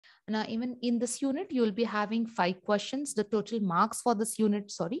Now, even in this unit, you will be having 5 questions. The total marks for this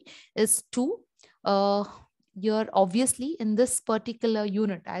unit, is 2. You're obviously in this particular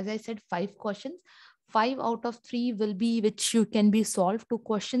unit, as I said, 5 questions. 5 out of 3 will be which you can be solved. 2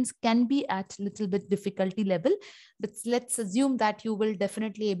 questions can be at little bit difficulty level, but let's assume that you will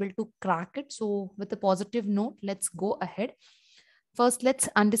definitely able to crack it. So with a positive note, let's go ahead. First, let's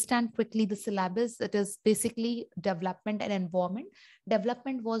understand quickly the syllabus. It is basically development and environment.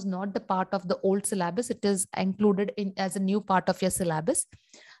 Development was not the part of the old syllabus. It is included in as a new part of your syllabus.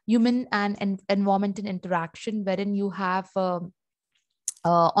 Human and environmental interaction, wherein you have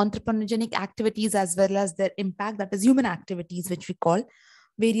entrepreneurial activities as well as their impact, that is human activities, which we call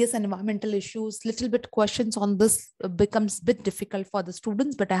various environmental issues. Little bit questions on this becomes a bit difficult for the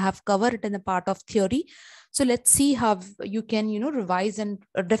students, but I have covered it in a part of theory. So let's see how you can, revise, and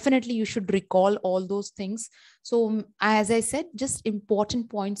definitely you should recall all those things. So as I said, just important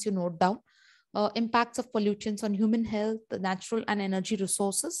points you note down. Impacts of pollutants on human health, the natural and energy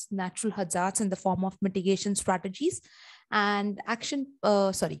resources, natural hazards in the form of mitigation strategies, and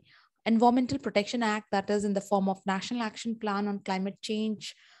Environmental Protection Act, that is in the form of National Action Plan on Climate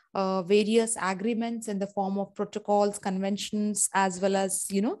Change, various agreements in the form of protocols, conventions, as well as,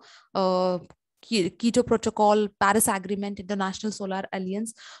 Keto Protocol, Paris Agreement, International Solar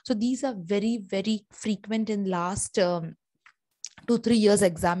Alliance. So these are very, very frequent in last 2-3 years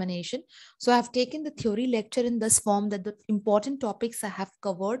examination. So I have taken the theory lecture in this form, that the important topics I have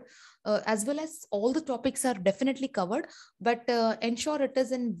covered, as well as all the topics are definitely covered, but ensure it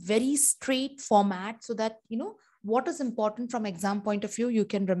is in very straight format, so that, what is important from exam point of view, you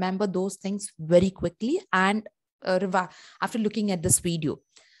can remember those things very quickly and after looking at this video.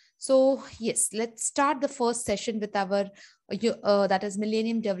 So yes, let's start the first session with our that is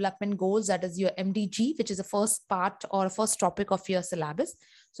Millennium Development Goals, that is your MDG, which is the first part or first topic of your syllabus.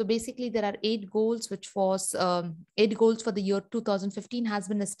 So basically there are 8 goals, which was 8 goals for the year 2015 has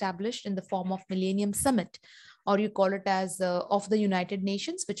been established in the form of Millennium Summit, or you call it as of the United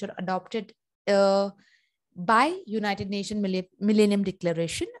Nations, which are adopted by United Nations Millennium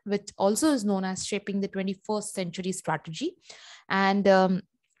Declaration, which also is known as Shaping the 21st Century Strategy. And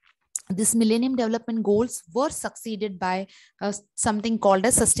this Millennium Development Goals were succeeded by something called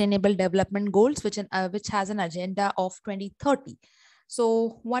as Sustainable Development Goals, which has an agenda of 2030.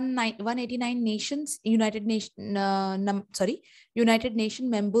 So 189 nations, United Nation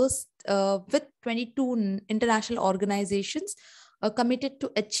members with 22 international organizations committed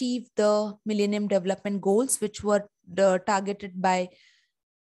to achieve the Millennium Development Goals, which were targeted by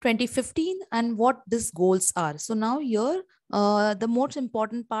 2015, and what these goals are. So now here, the most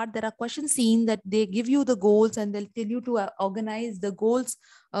important part, there are questions seen that they give you the goals and they'll tell you to organize the goals,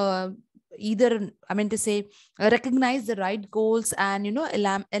 recognize the right goals and,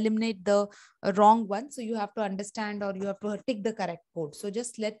 eliminate the wrong one. So you have to understand, or you have to tick the correct code. So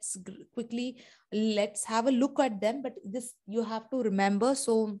just let's have a look at them, but this you have to remember.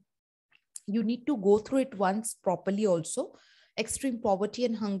 So you need to go through it once properly also. Extreme poverty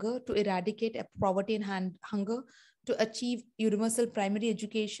and hunger, to eradicate poverty and hunger, to achieve universal primary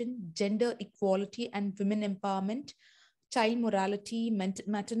education, gender equality and women empowerment, child morality,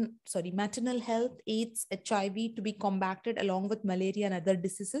 maternal health, AIDS, HIV to be combated along with malaria and other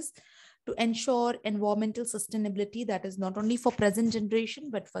diseases, to ensure environmental sustainability, that is not only for present generation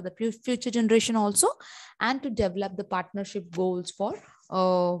but for the future generation also, and to develop the partnership goals for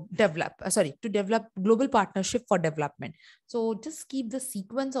to develop global partnership for development. So just keep the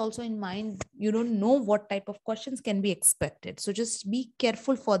sequence also in mind. You don't know what type of questions can be expected, so just be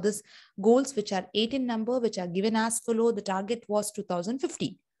careful for this goals, which are 8 in number, which are given as follow. The target was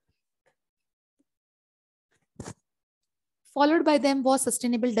 2015. Followed by them was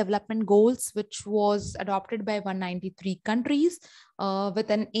Sustainable Development Goals, which was adopted by 193 countries with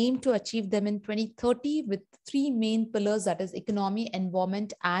an aim to achieve them in 2030 with 3 main pillars, that is economy,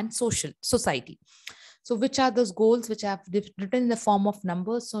 environment, and society. So which are those goals which I have written in the form of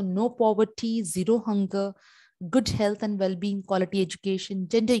numbers? So no poverty, zero hunger, good health and well-being, quality education,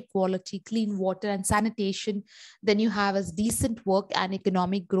 gender equality, clean water and sanitation. Then you have as decent work and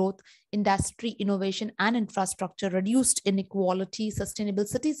economic growth, industry, innovation and infrastructure, reduced inequality, sustainable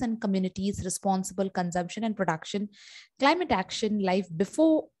cities and communities, responsible consumption and production, climate action, life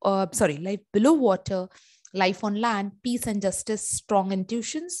below water, life on land, peace and justice, strong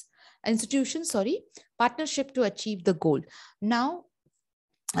institutions, partnership to achieve the goal. Now,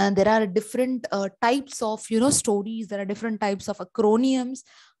 and there are different types of stories, there are different types of acronyms.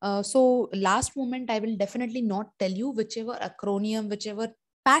 So last moment I will definitely not tell you whichever acronym, whichever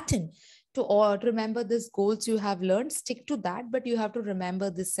pattern to or remember these goals you have learned, stick to that, but you have to remember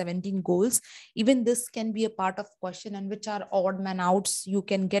this 17 goals. Even this can be a part of question, and which are odd man outs, you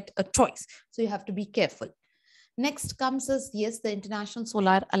can get a choice. So you have to be careful. Next comes is, yes, the International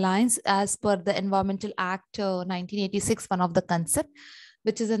Solar Alliance, as per the Environmental Act 1986, one of the concept,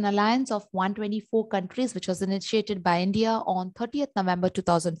 which is an alliance of 124 countries, which was initiated by India on 30th November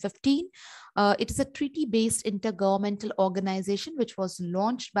 2015. It is a treaty-based intergovernmental organization which was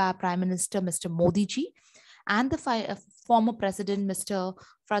launched by Prime Minister Mr. Modi ji and the former President Mr.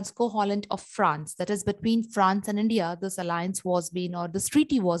 Francois Hollande of France. That is, between France and India, this alliance was being, or this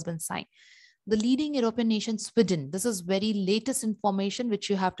treaty was been signed. The leading European nation, Sweden. This is very latest information which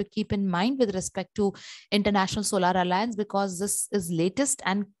you have to keep in mind with respect to International Solar Alliance, because this is latest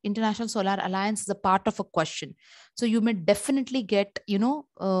and International Solar Alliance is a part of a question. So you may definitely get,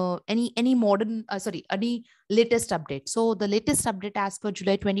 any modern, any latest update. So the latest update as per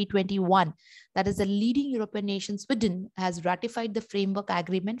July 2021, that is the leading European nation, Sweden, has ratified the framework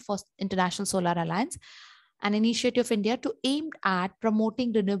agreement for International Solar Alliance, an initiative of India to aim at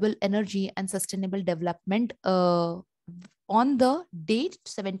promoting renewable energy and sustainable development on the date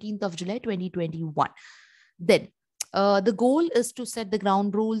 17th of July 2021. Then the goal is to set the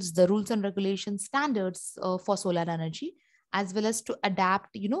ground rules, the rules and regulations standards for solar energy, as well as to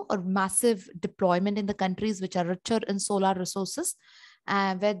adapt, a massive deployment in the countries which are richer in solar resources,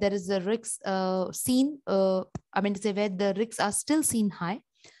 where there is a risk where the risks are still seen high.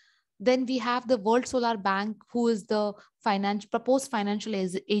 Then we have the World Solar Bank, who is the proposed financial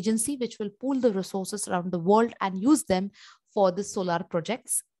agency, which will pool the resources around the world and use them for the solar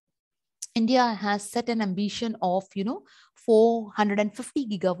projects. India has set an ambition of, 450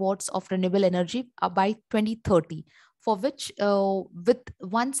 gigawatts of renewable energy by 2030, for which with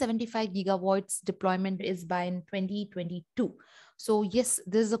 175 gigawatts deployment is by in 2022. So yes,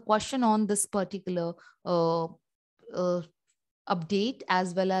 there's a question on this particular update,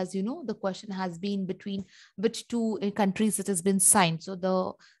 as well as, the question has been between which two countries it has been signed. So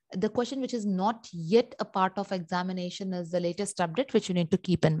the question which is not yet a part of examination is the latest update, which you need to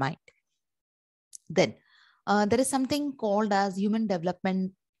keep in mind. Then there is something called as Human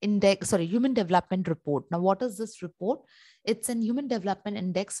Development Report. Now, what is this report? It's an Human Development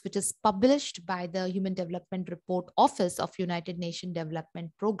Index, which is published by the Human Development Report Office of United Nations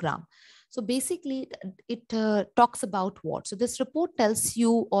Development Program. So basically, it talks about what? So this report tells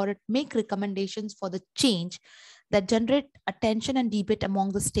you, or it make recommendations for the change that generate attention and debate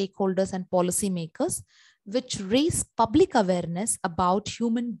among the stakeholders and policymakers, which raise public awareness about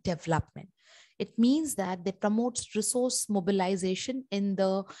human development. It means that they promote resource mobilization in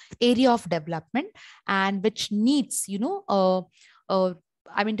the area of development, and which needs, which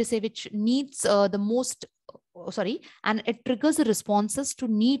needs the most, and it triggers the responses to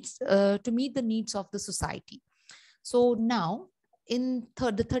needs, to meet the needs of the society. So now, in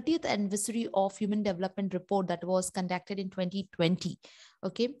the 30th anniversary of Human Development Report that was conducted in 2020,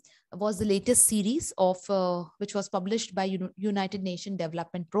 was the latest series of which was published by United Nations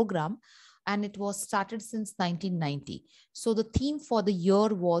Development Program, and it was started since 1990. So the theme for the year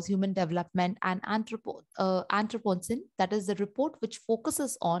was Human Development and Anthropocene. That is the report which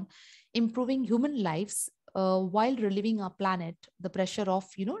focuses on improving human lives while relieving our planet the pressure of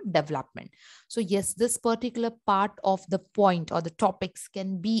development. So yes, this particular part of the point or the topics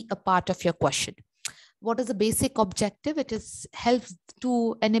can be a part of your question. What is the basic objective? It is helps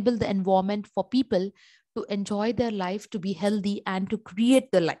to enable the environment for people to enjoy their life, to be healthy, and to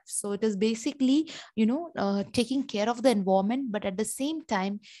create the life. So it is basically, taking care of the environment, but at the same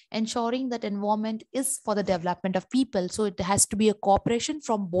time, ensuring that environment is for the development of people. So it has to be a cooperation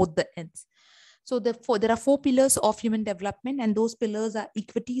from both the ends. So therefore, there are 4 pillars of human development, and those pillars are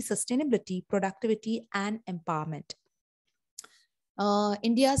equity, sustainability, productivity, and empowerment.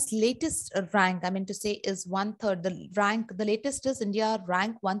 India's latest rank, is 1/3. The latest is India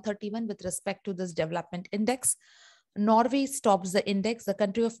rank 131 with respect to this development index. Norway tops the index. The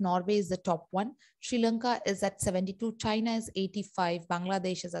country of Norway is the top one. Sri Lanka is at 72. China is 85.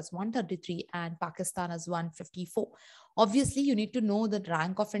 Bangladesh is as 133, and Pakistan is 154. Obviously, you need to know the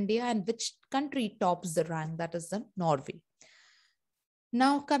rank of India and which country tops the rank. That is the Norway.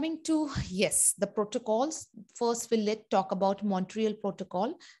 Now coming to, yes, the protocols. First, we'll talk about Montreal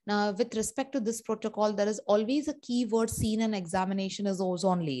Protocol. Now, with respect to this protocol, there is always a keyword seen in examination as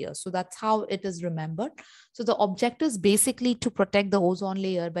ozone layer. So that's how it is remembered. So the objective is basically to protect the ozone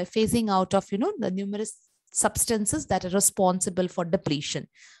layer by phasing out of, the numerous substances that are responsible for depletion.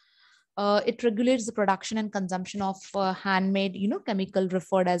 It regulates the production and consumption of handmade, chemical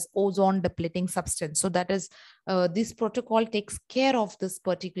referred as ozone depleting substance. So that is, this protocol takes care of this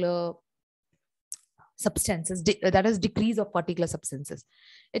particular substances, that is decrease of particular substances.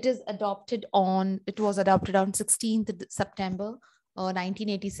 It was adopted on 16th September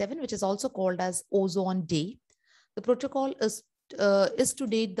 1987, which is also called as Ozone Day. The protocol is to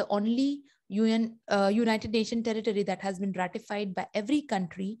date the only United Nations territory that has been ratified by every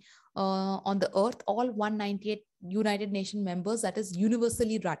country on the earth, all 198 United Nations members, that is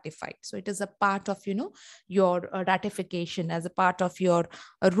universally ratified. So it is a part of, your ratification, as a part of your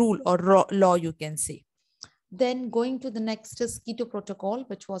rule or law, you can say. Then going to the next is Kyoto Protocol,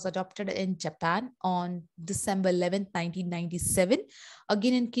 which was adopted in Japan on December 11th, 1997.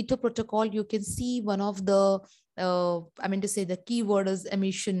 Again, in Kyoto Protocol, you can see one of the, the keyword is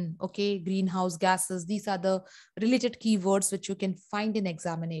emission, okay, greenhouse gases. These are the related keywords which you can find in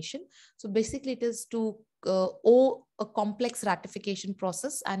examination. So basically it is to owe a complex ratification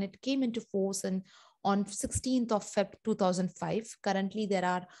process, and it came into force on 16th of Feb 2005. Currently, there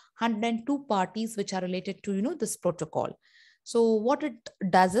are 102 parties which are related to, this protocol. So what it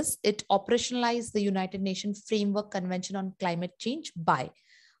does is it operationalizes the United Nations Framework Convention on Climate Change by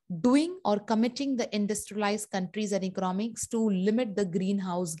doing or committing the industrialized countries and economics to limit the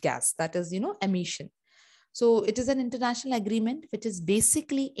greenhouse gas, that is, emission. So it is an international agreement which is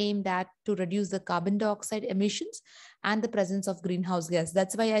basically aimed at to reduce the carbon dioxide emissions and the presence of greenhouse gas.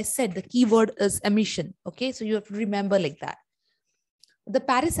 That's why I said the keyword is emission. Okay, so you have to remember like that. The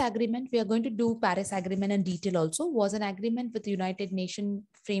Paris Agreement, we are going to do Paris Agreement in detail also, was an agreement with the United Nations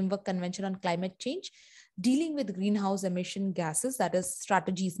Framework Convention on Climate Change dealing with greenhouse emission gases, that is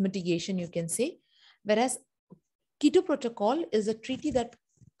strategies, mitigation, you can say. Whereas Kyoto Protocol is a treaty that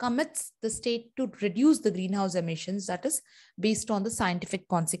commits the state to reduce the greenhouse emissions, that is based on the scientific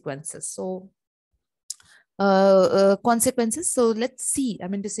consequences. So consequences. So let's see,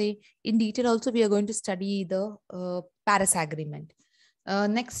 in detail also, we are going to study the Paris Agreement.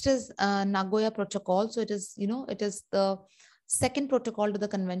 Next is Nagoya Protocol. So it is the second protocol to the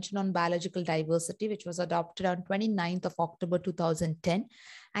Convention on Biological Diversity, which was adopted on 29th of October 2010.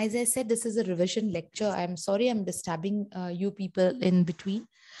 As I said, this is a revision lecture. I'm sorry I'm disturbing you people in between,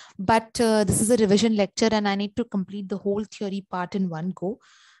 but this is a revision lecture and I need to complete the whole theory part in one go.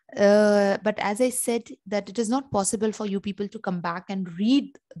 But as I said, that it is not possible for you people to come back and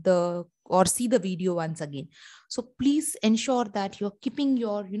read or see the video once again. So please ensure that you're keeping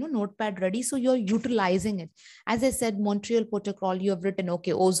your notepad ready, so you're utilizing it. As I said, Montreal Protocol, you have written,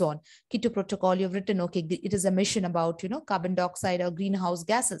 okay, ozone. Kyoto Protocol, you have written, okay, it is a mission about carbon dioxide or greenhouse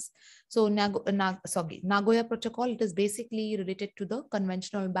gases. So Nagoya Protocol, it is basically related to the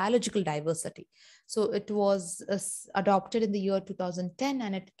Convention on Biological Diversity. So it was adopted in the year 2010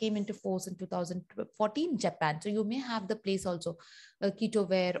 and it came into force in 2014 Japan. So you may have the place also, Kyoto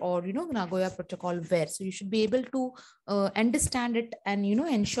where or Nagoya Protocol where. So you should be able to understand it and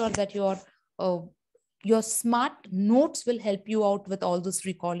ensure that your smart notes will help you out with all this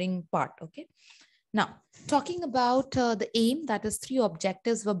recalling part. Okay. Now, talking about the aim, that is three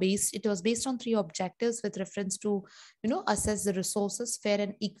objectives were based. It was based on three objectives with reference to, assess the resources, fair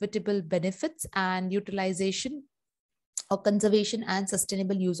and equitable benefits and utilization or conservation and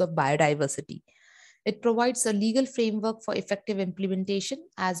sustainable use of biodiversity. It provides a legal framework for effective implementation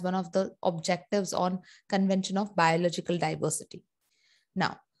as one of the objectives on Convention of Biological Diversity.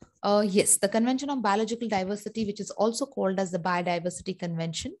 Now, yes, the Convention on Biological Diversity, which is also called as the Biodiversity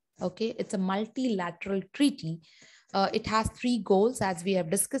Convention. Okay, it's a multilateral treaty. It has three goals, as we have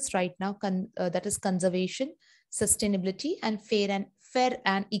discussed right now, that is conservation, sustainability, and fair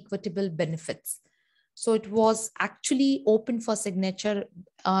and equitable benefits. So it was actually open for signature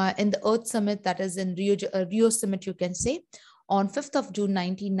in the Earth Summit, that is in Rio Summit, you can say, on 5th of June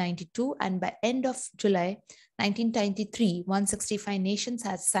 1992, and by end of July 1993, 165 nations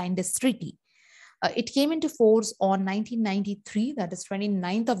has signed this treaty. It came into force on 1993, that is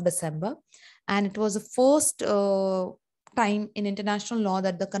 29th of December, and it was the first time in international law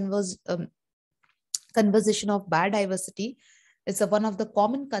that the conservation of biodiversity is one of the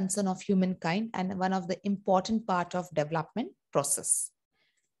common concern of humankind and one of the important part of development process.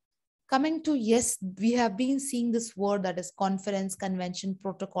 Coming to, yes, we have been seeing this word, that is conference, convention,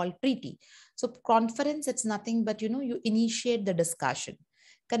 protocol, treaty. So conference, it's nothing but, you initiate the discussion.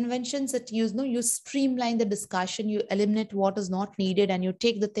 Conventions, that you streamline the discussion, you eliminate what is not needed and you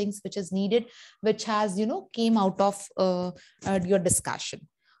take the things which is needed, which has, came out of your discussion.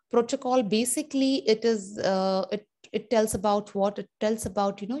 Protocol, basically, it is, it tells about what? It tells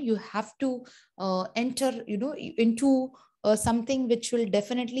about, you have to enter, into something which will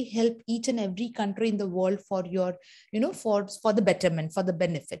definitely help each and every country in the world for your, for the betterment, for the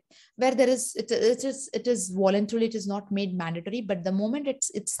benefit. Where there is, it is voluntary, it is not made mandatory, but the moment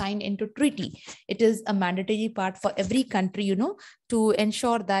it's signed into treaty, it is a mandatory part for every country, to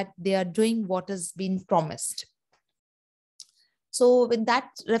ensure that they are doing what has been promised. So with that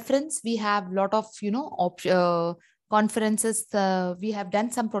reference, we have a lot of, conferences. We have done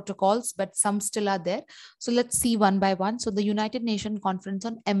some protocols, but some still are there. So let's see one by one. So the United Nations Conference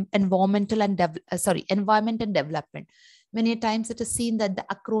on Environment and Development. Many times it is seen that the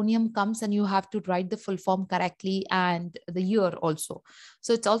acronym comes and you have to write the full form correctly and the year also.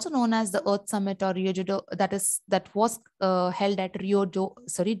 So it's also known as the Earth Summit or that was held at Rio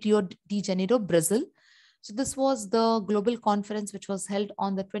de Janeiro, Brazil. So this was the global conference which was held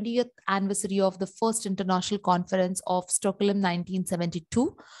on the 20th anniversary of the first international conference of Stockholm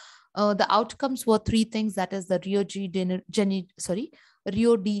 1972. The outcomes were three things, that is the Rio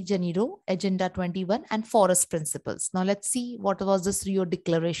de Janeiro, Agenda 21 and Forest Principles. Now let's see what was this Rio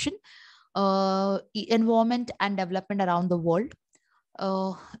Declaration. Environment and development around the world.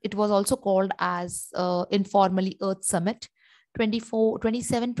 It was also called as informally Earth Summit.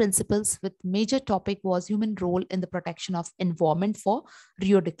 27 principles with major topic was human role in the protection of environment for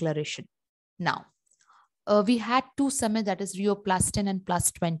Rio Declaration. Now, we had two summits, that is Rio plus 10 and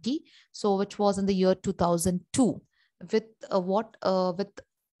plus 20. So which was in the year 2002 with the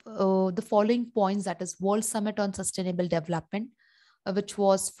following points, that is World Summit on Sustainable Development, which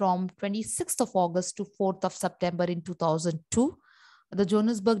was from 26th of August to 4th of September in 2002. The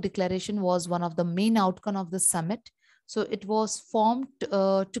Johannesburg Declaration was one of the main outcome of the summit. So it was formed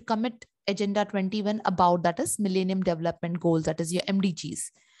to commit Agenda 21 about, that is Millennium Development Goals, that is your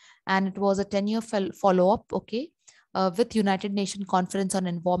MDGs. And it was a 10-year follow-up, with United Nations Conference on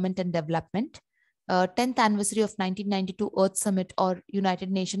Environment and Development. 10th anniversary of 1992 Earth Summit or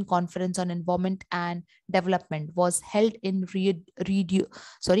United Nations Conference on Environment and Development was held in Rio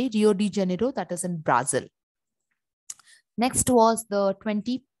de Janeiro, that is in Brazil. Next was the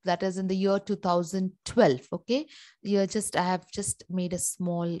 20, that is in the year 2012. Okay, I have just made a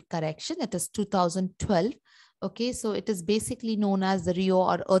small correction. It is 2012. Okay, so it is basically known as the Rio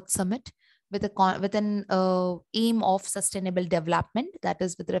or Earth Summit with an aim of sustainable development, that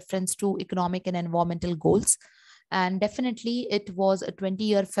is with reference to economic and environmental goals. And definitely it was a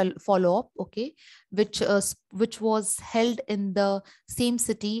 20-year follow-up, which was held in the same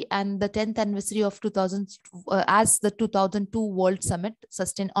city, and the 10th anniversary of 2000 as the 2002 World Summit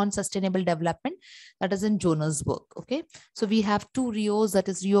on Sustainable Development, that is in Johannesburg. Okay, so we have two Rios, that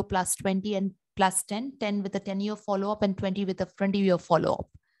is Rio plus 20 and plus 10, 10 with a 10-year follow-up and 20 with a 20-year follow-up.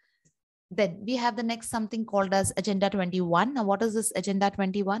 Then we have the next something called as Agenda 21. Now, what is this Agenda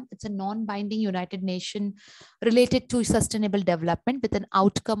 21? It's a non-binding United Nations related to sustainable development with an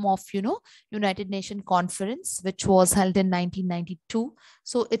outcome of, United Nations Conference, which was held in 1992.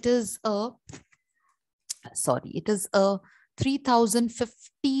 So it is a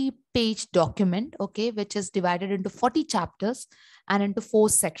 3,050-page document, which is divided into 40 chapters and into 4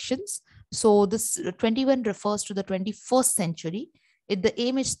 sections. So this 21 refers to the 21st century. The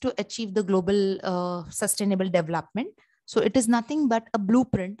aim is to achieve the global sustainable development. So it is nothing but a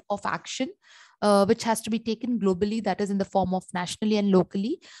blueprint of action which has to be taken globally, that is in the form of nationally and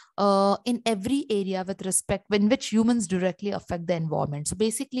locally in every area with respect in which humans directly affect the environment. So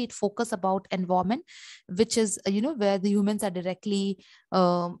basically it focuses about environment, which is, where the humans are directly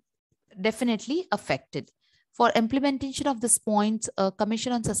definitely affected. For implementation of this point, a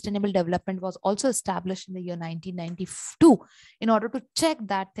Commission on Sustainable Development was also established in the year 1992 in order to check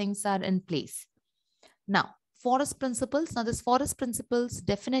that things are in place. Now, forest principles. Now, this forest principles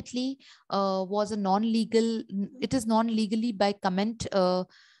definitely was a non-legal, it is non-legally by comment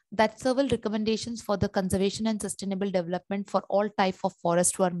that several recommendations for the conservation and sustainable development for all type of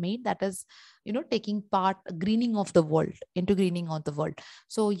forest were made. That is, taking part greening of the world.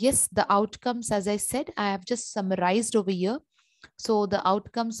 So yes, the outcomes, as I said, I have just summarized over here. So the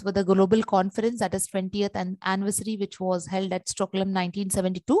outcomes were the global conference, that is 20th anniversary, which was held at Stockholm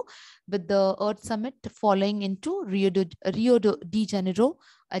 1972, with the Earth Summit following into Rio de Janeiro,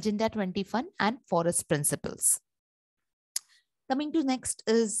 Agenda 21 and Forest Principles. Coming to next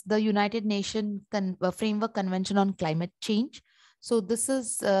is the United Nations Framework Convention on Climate Change. So this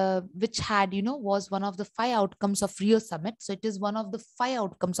is which had, was one of the 5 outcomes of Rio Summit. So it is one of the 5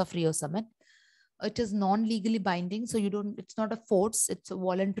 outcomes of Rio Summit. It is non-legally binding. So it's not a force, it's a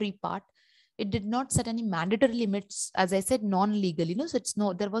voluntary part. It did not set any mandatory limits, as I said, non-legal,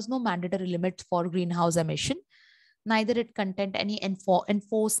 so there was no mandatory limits for greenhouse emission. Neither it contained any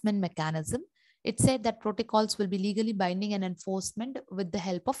enforcement mechanism. It said that protocols will be legally binding and enforcement with the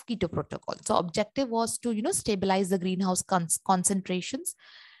help of Quito Protocol. So objective was to, stabilize the greenhouse concentrations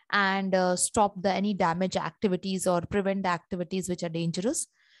and stop any damage activities or prevent the activities which are dangerous,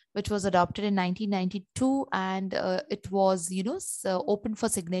 which was adopted in 1992, and it was, open for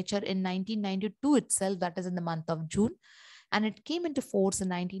signature in 1992 itself, that is in the month of June. And it came into force in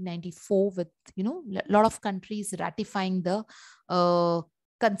 1994 with, a lot of countries ratifying the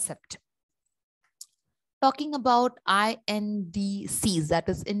concept. Talking about INDCs, that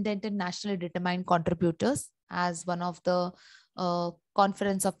is Indented Nationally Determined Contributors, as one of the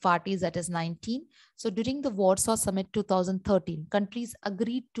conference of parties, that is 19. So during the Warsaw Summit 2013, countries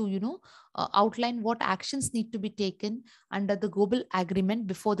agreed to, outline what actions need to be taken under the global agreement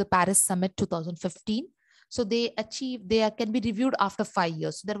before the Paris Summit 2015. So they can be reviewed after 5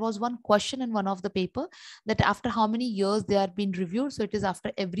 years. So there was one question in one of the paper that after how many years they are being reviewed. So it is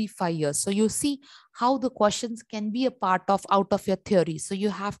after every 5 years. So you see how the questions can be a part of out of your theory. So you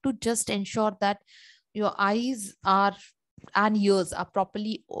have to just ensure that your eyes are and ears are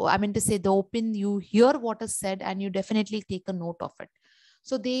properly, the open, you hear what is said and you definitely take a note of it.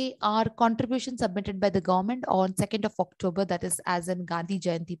 So they are contributions submitted by the government on 2nd of October, that is as in Gandhi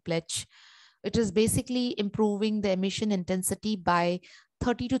Jayanti pledge. It is basically improving the emission intensity by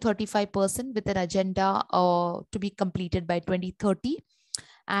 30 to 35% with an agenda to be completed by 2030.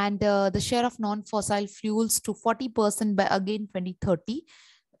 And the share of non-fossil fuels to 40% by again 2030.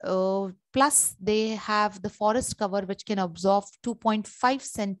 Plus they have the forest cover which can absorb 2.5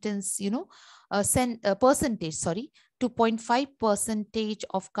 2.5%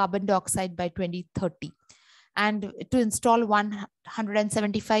 of carbon dioxide by 2030, and to install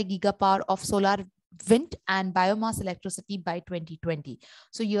 175 gigapower of solar, wind and biomass electricity by 2020.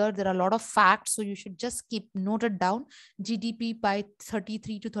 So here there are a lot of facts, so you should just keep noted down. GDP by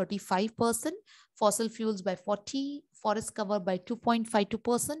 33 to 35%, fossil fuels by 40%, forest cover by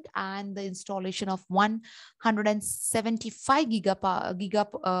 2.52%, and the installation of 175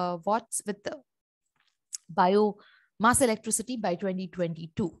 gigawatts with the biomass electricity by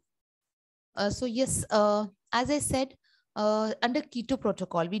 2022. So yes, as I said, under Quito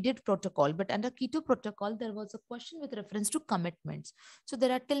Protocol, we did protocol, but under Quito Protocol, there was a question with reference to commitments. So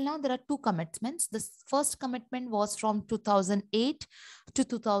there are till now, there are two commitments. The first commitment was from 2008 to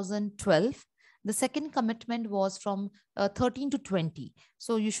 2012. The second commitment was from 13 to 20.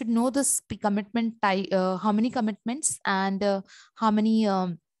 So you should know this commitment, how many commitments and how many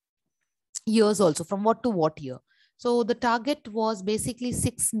years also, from what to what year. So the target was basically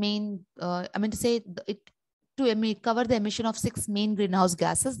six main, to cover the emission of 6 main greenhouse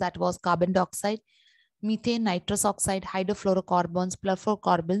gases, that was carbon dioxide, methane, nitrous oxide, hydrofluorocarbons,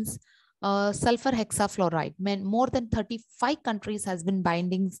 perfluorocarbons, sulfur hexafluoride. More than 35 countries has been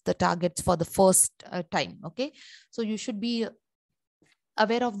binding the targets for the first time. Okay, so you should be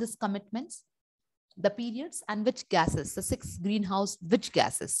aware of these commitments, the periods, and which gases, the 6 greenhouse, which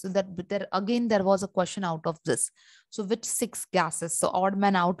gases. So that there was a question out of this. So which 6 gases? So odd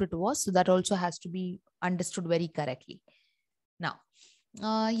man out it was. So that also has to be understood very correctly. Now,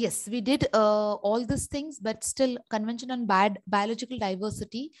 yes, we did all these things, but still Convention on Biological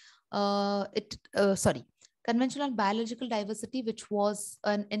Diversity, Convention on Biological Diversity, which was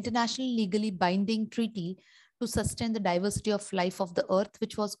an international legally binding treaty to sustain the diversity of life of the earth,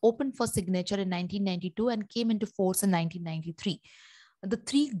 which was opened for signature in 1992 and came into force in 1993. The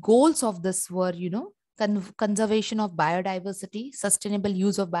 3 goals of this were, conservation of biodiversity, sustainable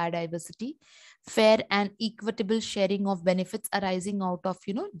use of biodiversity, fair and equitable sharing of benefits arising out of,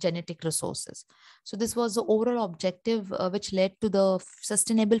 genetic resources. So this was the overall objective which led to the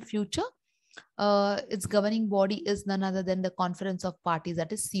sustainable future. Its governing body is none other than the Conference of Parties,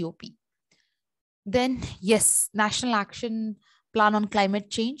 that is COP. Then, yes, National Action Plan on Climate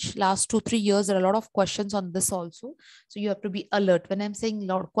Change. Last 2-3 years, there are a lot of questions on this also. So you have to be alert. When I'm saying a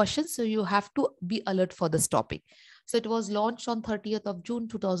lot of questions, so you have to be alert for this topic. So it was launched on 30th of June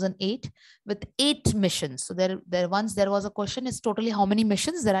 2008 with 8 missions. So once there was a question, is totally how many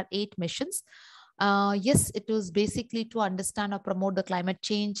missions? There are 8 missions. Yes, it was basically to understand or promote the climate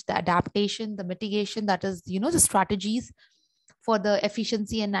change, the adaptation, the mitigation, that is, the strategies for the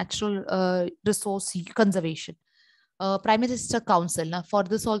efficiency and natural resource conservation. Prime Minister Council. Now, for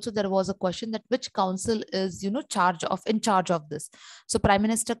this also there was a question that which council is, in charge of this. So Prime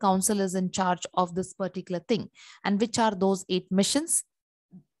Minister Council is in charge of this particular thing. And which are those 8 missions,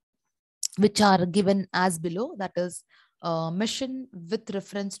 which are given as below? That is mission with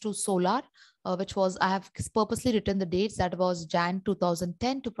reference to solar, which was, I have purposely written the dates, that was Jan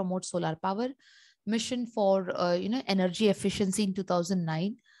 2010 to promote solar power. Mission for energy efficiency in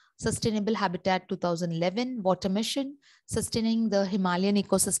 2009, Sustainable Habitat 2011, Water Mission, Sustaining the Himalayan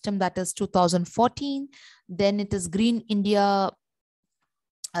Ecosystem, that is 2014. Then it is Green India,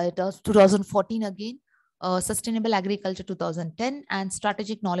 it was 2014 again. Sustainable Agriculture 2010, and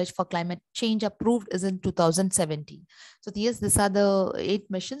Strategic Knowledge for Climate Change approved is in 2017. So yes, these are the 8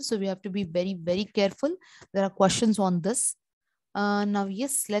 missions. So we have to be very, very careful. There are questions on this. Now,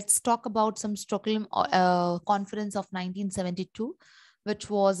 yes, let's talk about some Stockholm Conference of 1972, which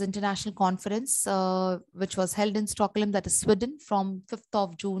was international conference, which was held in Stockholm, that is Sweden, from 5th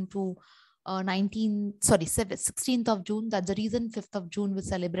of June to 16th of June. That's the reason 5th of June was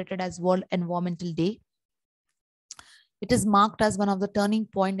celebrated as World Environmental Day. It is marked as one of the turning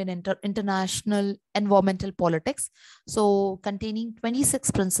point in international environmental politics. So containing 26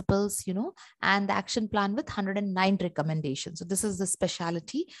 principles, and the action plan with 109 recommendations. So this is the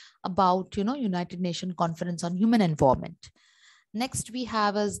specialty about, United Nations Conference on Human Environment. Next we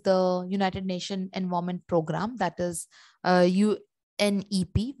have is the United Nations Environment Program, that is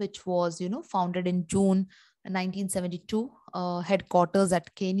UNEP, which was, founded in June 1972, headquarters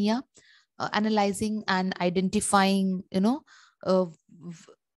at Kenya. Analyzing and identifying, analyzing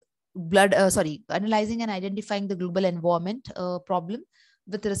and identifying the global environment problem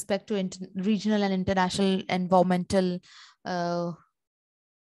with respect to regional and international environmental,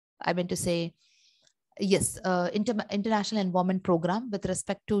 international environment program with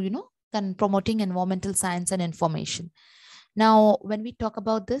respect to, promoting environmental science and information. Now, when we talk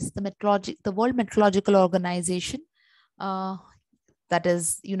about this, the World Meteorological Organization, that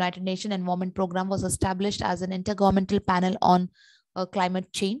is United Nations Environment Program, was established as an intergovernmental panel on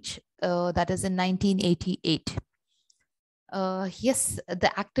climate change, that is in 1988. Yes,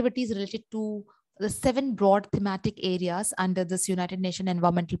 the activities related to the 7 broad thematic areas under this United Nations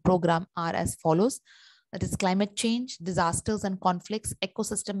Environmental Program are as follows. That is climate change, disasters and conflicts,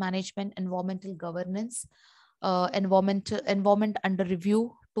 ecosystem management, environmental governance, environment under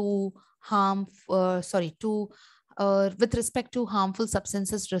review, with respect to harmful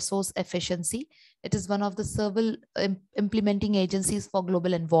substances resource efficiency. It is one of the several implementing agencies for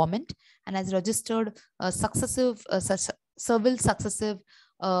global environment, and has registered several successive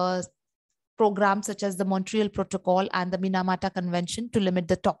programs such as the Montreal Protocol and the Minamata Convention to limit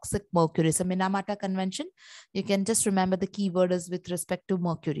the toxic mercury. So Minamata Convention, you can just remember the keyword is with respect to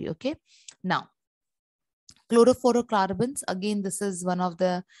mercury. Okay. Now, chlorofluorocarbons, again, this is one of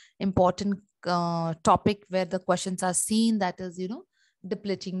the important topic where the questions are seen, that is,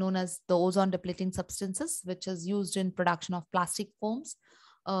 depleting, known as the ozone depleting substances, which is used in production of plastic foams,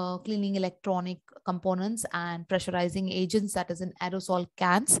 cleaning electronic components, and pressurizing agents, that is in aerosol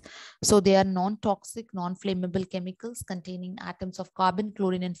cans. So they are non-toxic, non-flammable chemicals containing atoms of carbon,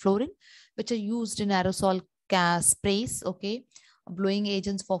 chlorine, and fluorine, which are used in aerosol sprays, okay, blowing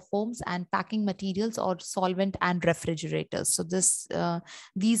agents for foams, and packing materials or solvent and refrigerators. So these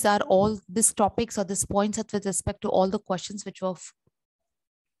are all these topics or these points with respect to all the questions which were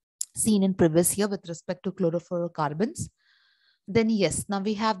seen in previous year with respect to chlorofluorocarbons. Then yes, now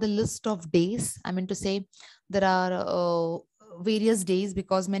we have the list of days. I mean to say there are various days,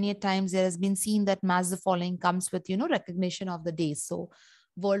 because many times there has been seen that mass the following comes with, recognition of the days. So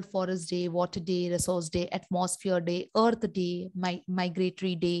World Forest Day, Water Day, Resource Day, Atmosphere Day, Earth Day,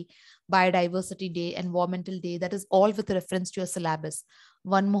 Migratory Day, Biodiversity Day, Environmental Day. That is all with reference to a syllabus.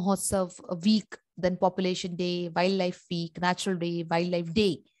 One Mahotsav Week, then Population Day, Wildlife Week, Natural Day, Wildlife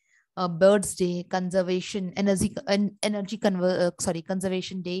Day, Birds Day, Conservation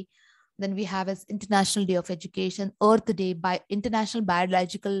Conservation Day. Then we have as International Day of Education, Earth Day, International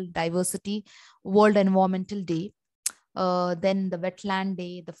Biological Diversity, World Environmental Day. Then the Wetland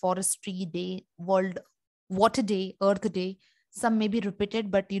Day, the Forestry Day, World Water Day, Earth Day. Some may be repeated,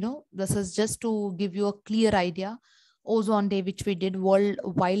 but this is just to give you a clear idea. Ozone Day, which we did, World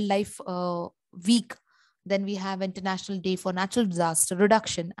Wildlife Week. Then we have International Day for Natural Disaster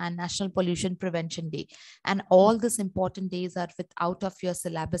Reduction and National Pollution Prevention Day. And all these important days are out of your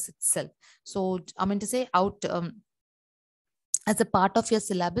syllabus itself. So I mean to say out as a part of your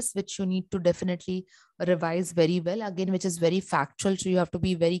syllabus, which you need to definitely revise very well, again, which is very factual. So you have to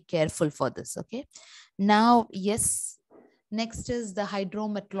be very careful for this. Okay. Now, yes. Next is the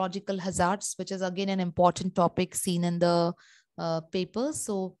hydrometeorological hazards, which is again an important topic seen in the paper.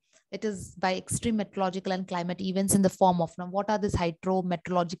 So it is by extreme meteorological and climate events in the form of, now what are these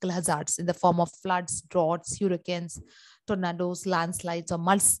hydrometeorological hazards? In the form of floods, droughts, hurricanes, tornadoes, landslides, or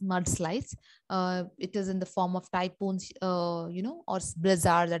mudslides. It is in the form of typhoons, or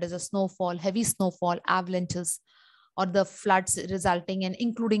blizzard, that is a snowfall, heavy snowfall, avalanches, or the floods resulting in,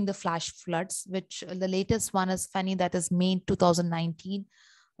 including the flash floods, which the latest one is funny, that is May 2019.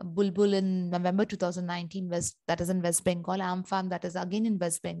 Bulbul in November 2019, that is in West Bengal, Amphan that is again in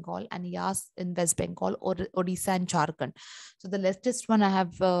West Bengal, and Yas in West Bengal, or Odisha and Jharkhand. So the latest one I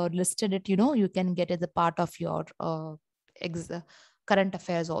have listed it, you can get as a part of your current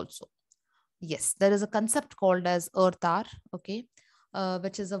affairs also. Yes, there is a concept called as Earth Hour, okay,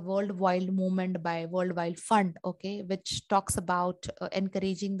 which is a worldwide movement by World Wide Fund, okay, which talks about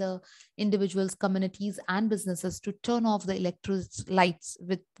encouraging the individuals, communities, and businesses to turn off the electric lights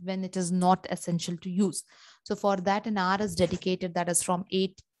when it is not essential to use. So for that, an hour is dedicated, that is from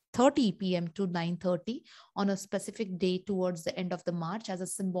 8:30 p.m. to 9:30 on a specific day towards the end of the March, as a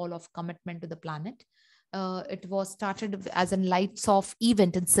symbol of commitment to the planet. It was started as a lights off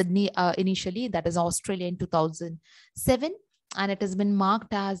event in Sydney initially, that is Australia, in 2007, and it has been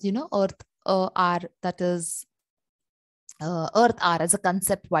marked as Earth Hour, that is Earth Hour as a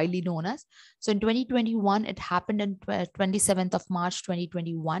concept widely known as. So in 2021, it happened on 27th of March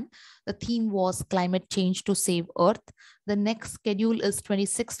 2021. The theme was climate change to save Earth. The next schedule is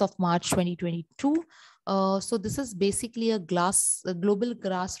 26th of March 2022. So this is basically a global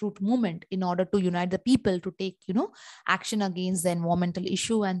grassroots movement in order to unite the people to take action against the environmental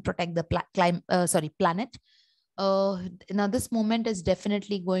issue and protect the planet. Now this moment is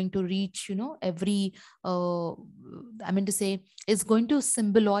definitely going to reach every is going to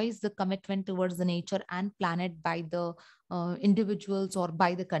symbolize the commitment towards the nature and planet by the individuals or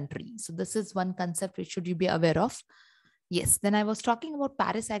by the country. So this is one concept which should you be aware of. Yes, then I was talking about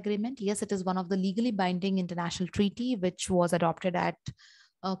Paris Agreement. Yes, it is one of the legally binding international treaty which was adopted at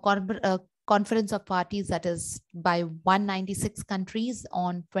Conference of Parties, that is by 196 countries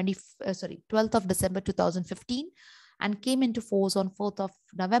on 12th of December 2015, and came into force on 4th of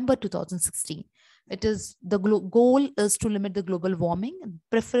November 2016. It is the goal is to limit the global warming,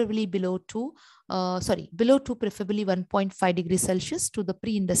 preferably below 2, preferably 1.5 degrees Celsius to the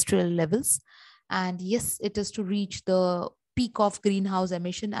pre-industrial levels. And yes, it is to reach the peak of greenhouse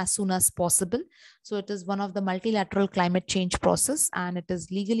emission as soon as possible. So it is one of the multilateral climate change process, and it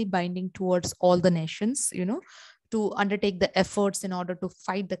is legally binding towards all the nations, to undertake the efforts in order to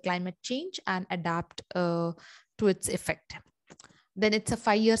fight the climate change and adapt to its effect. Then it's a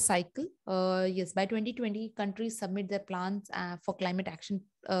 5-year cycle. Yes, by 2020, countries submit their plans for climate action,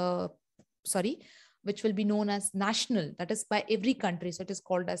 which will be known as national, that is by every country. So it is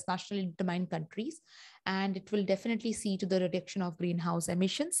called as nationally determined countries, and it will definitely see to the reduction of greenhouse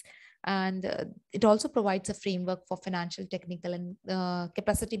emissions. And it also provides a framework for financial, technical, and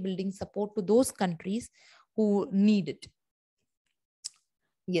capacity building support to those countries who need it.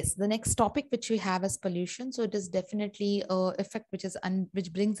 Yes, the next topic which we have is pollution. So it is definitely a effect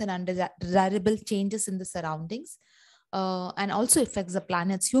which brings an undesirable changes in the surroundings. And also affects the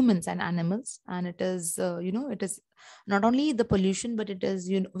planet's humans and animals. And it is, it is not only the pollution, but it is,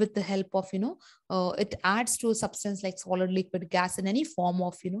 with the help of, it adds to a substance like solid, liquid, gas, in any form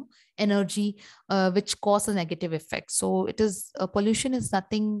of, energy, which cause a negative effect. So it is, pollution is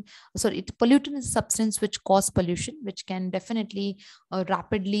nothing, pollutant is a substance which cause pollution, which can definitely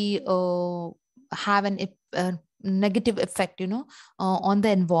rapidly have an negative effect on the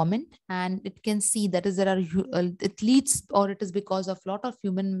environment. And it can see that is it leads, or it is because of a lot of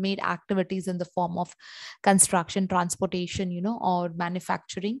human made activities in the form of construction, transportation, or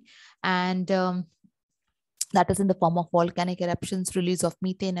manufacturing. And that is in the form of volcanic eruptions, release of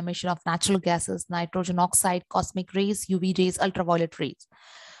methane, emission of natural gases, nitrogen oxide, cosmic rays, UV rays, ultraviolet rays.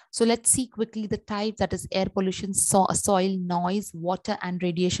 So let's see quickly the type, that is air pollution, soil, noise, water, and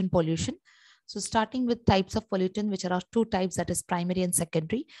radiation pollution. So starting with types of pollutant, which are 2 types, that is primary and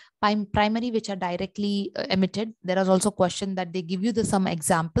secondary. Primary, which are directly emitted. There is also a question that they give you some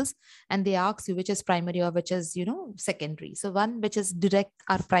examples, and they ask you which is primary or which is, secondary. So one which is direct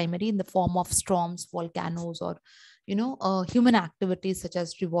are primary in the form of storms, volcanoes, or, human activities such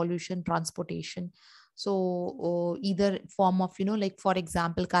as revolution, transportation. So either form of, like for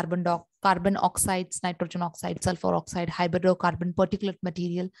example, carbon oxides, nitrogen oxide, sulfur oxide, hydrocarbon, particulate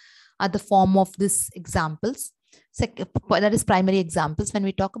material are the form of these examples. That is primary examples. When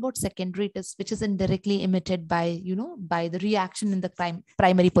we talk about secondary, it is which is indirectly emitted by, by the reaction in the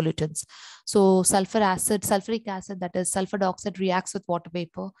primary pollutants. So sulfuric acid, that is sulfur dioxide, reacts with water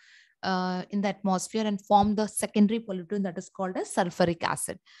vapor in the atmosphere and form the secondary pollutant that is called as sulfuric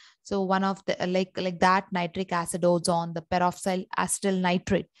acid. So one of the like that, nitric acid, ozone, the peroxide acetyl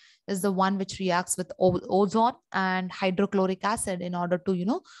nitrate is the one which reacts with ozone and hydrochloric acid in order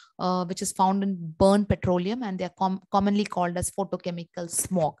to, which is found in burnt petroleum, and they are commonly called as photochemical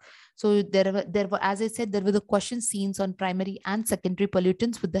smog. So there were, as I said, there were the question scenes on primary and secondary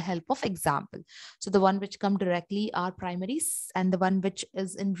pollutants with the help of example. So the one which come directly are primaries, and the one which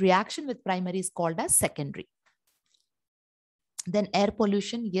is in reaction with primary is called as secondary. Then air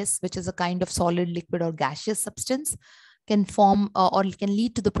pollution, yes, which is a kind of solid, liquid, or gaseous substance, can form or can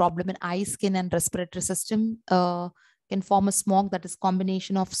lead to the problem in eye, skin, and respiratory system. Can form a smog that is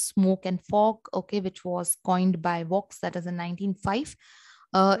combination of smoke and fog, okay, which was coined by Vox, that is in 1905.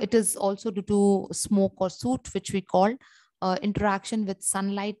 It is also due to smoke or soot, which we call interaction with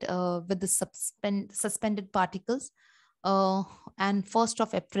sunlight with the suspended particles. And 1st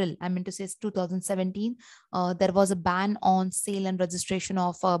of April, I mean to say 2017, there was a ban on sale and registration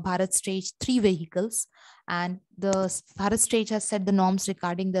of Bharat Stage 3 vehicles. And the Bharat Stage has set the norms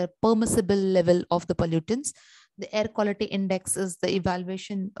regarding the permissible level of the pollutants. The air quality index is the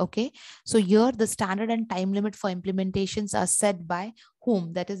evaluation, okay? So here the standard and time limit for implementations are set by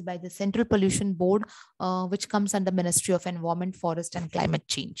whom? That is by the Central Pollution Board, which comes under Ministry of Environment, Forest and Climate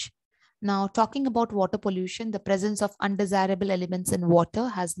Change. Now, talking about water pollution, the presence of undesirable elements in water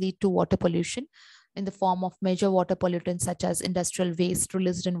has led to water pollution in the form of major water pollutants such as industrial waste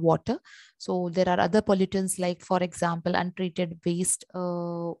released in water. So there are other pollutants like, for example, untreated waste,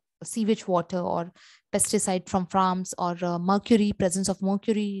 sewage water, or pesticide from farms, or mercury, presence of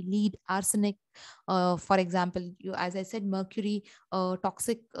mercury, lead, arsenic. For example, as I said, mercury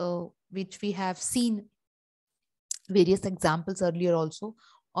toxic, which we have seen various examples earlier also.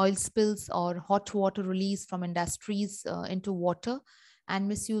 Oil spills or hot water release from industries into water, and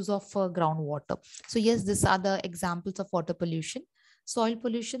misuse of groundwater. So yes, these are the examples of water pollution. Soil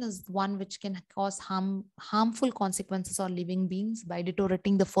pollution is one which can cause harmful consequences on living beings by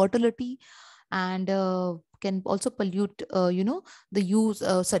deteriorating the fertility, and can also pollute, the use,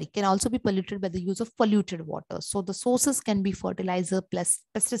 can also be polluted by the use of polluted water. So the sources can be fertilizer, plus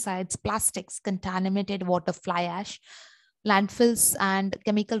pesticides, plastics, contaminated water, fly ash, landfills, and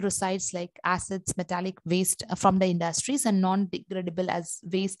chemical resides like acids, metallic waste from the industries, and non-degradable as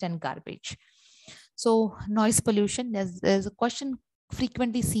waste and garbage. So noise pollution, there's a question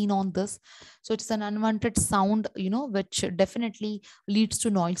frequently seen on this. So it's an unwanted sound, which definitely leads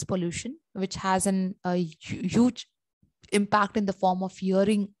to noise pollution, which has a huge impact in the form of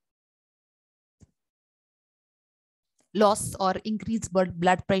hearing loss or increased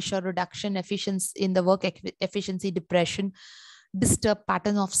blood pressure, reduction efficiency in the work efficiency, depression, disturbed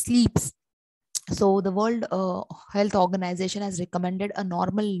pattern of sleeps. So the World Health Organization has recommended a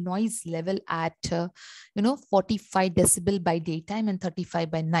normal noise level at 45 decibel by daytime and 35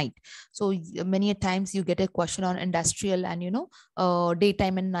 by night. So many times you get a question on industrial and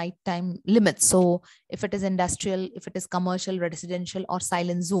daytime and nighttime limits. So if it is industrial, if it is commercial, residential, or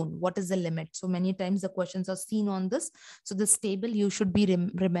silent zone, what is the limit? So many times the questions are seen on this. So this table you should be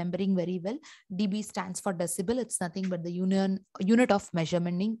remembering very well. dB stands for decibel. It's nothing but the unit of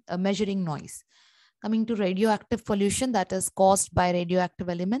measuring noise. Coming to radioactive pollution, that is caused by radioactive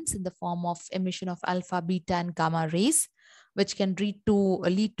elements in the form of emission of alpha, beta, and gamma rays, which can lead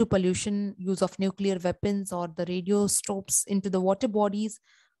to pollution, use of nuclear weapons, or the radioscopes into the water bodies,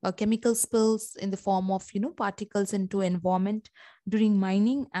 chemical spills in the form of particles into environment during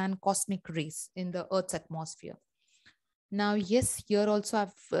mining, and cosmic rays in the Earth's atmosphere. Now, yes, here also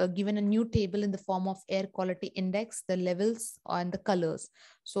I've given a new table in the form of air quality index, the levels and the colors.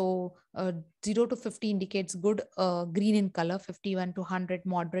 So 0 to 50 indicates good, green in color, 51 to 100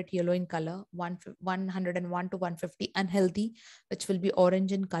 moderate yellow in color, 101 to 150 unhealthy, which will be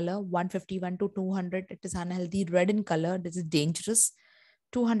orange in color, 151 to 200, it is unhealthy, red in color, this is dangerous,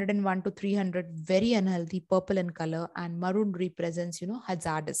 201 to 300, very unhealthy, purple in color, and maroon represents,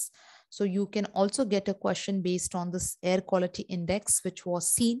 hazardous. So you can also get a question based on this air quality index, which was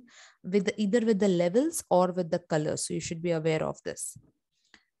seen with either with the levels or with the colors. So you should be aware of this.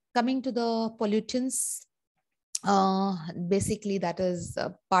 Coming to the pollutants, basically that is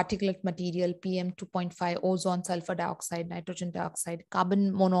particulate material, PM 2.5, ozone, sulfur dioxide, nitrogen dioxide,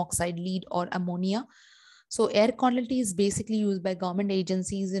 carbon monoxide, lead, or ammonia. So air quality is basically used by government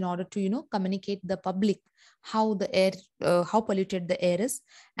agencies in order to, communicate the public how the air, how polluted the air is.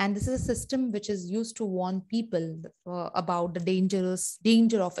 And this is a system which is used to warn people about the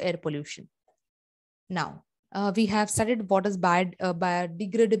danger of air pollution. Now, we have studied what is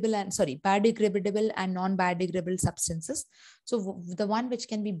biodegradable and non-biodegradable substances. So the one which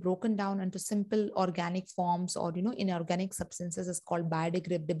can be broken down into simple organic forms or, inorganic substances is called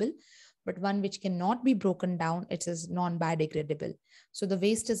biodegradable. But one which cannot be broken down, it is non-biodegradable. So the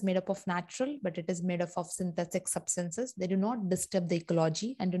waste is made up of natural, but it is made up of synthetic substances. They do not disturb the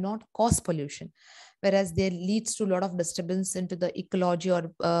ecology and do not cause pollution, whereas they leads to a lot of disturbance into the ecology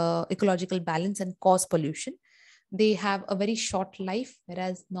or ecological balance and cause pollution. They have a very short life,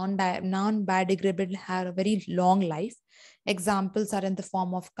 whereas non-biodegradable have a very long life. Examples are in the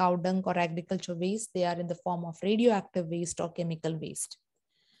form of cow dung or agriculture waste. They are in the form of radioactive waste or chemical waste.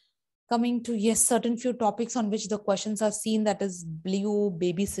 Coming to, yes, certain few topics on which the questions are seen, that is blue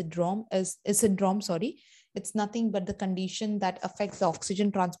baby syndrome is syndrome, sorry. It's nothing but the condition that affects the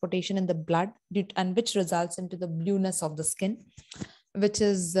oxygen transportation in the blood and which results into the blueness of the skin, which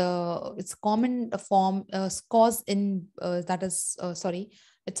is it's common form cause in that is sorry,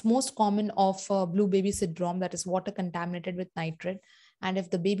 it's most common of blue baby syndrome, that is water contaminated with nitrate. And if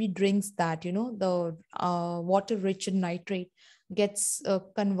the baby drinks that, the water rich in nitrate gets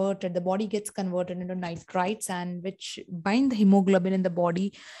converted, the body gets converted into nitrites, and which bind the hemoglobin in the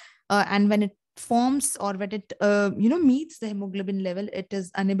body, and when it forms or when it meets the hemoglobin level, it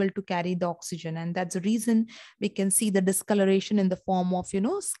is unable to carry the oxygen, and that's the reason we can see the discoloration in the form of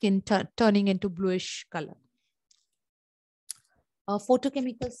skin turning into bluish color.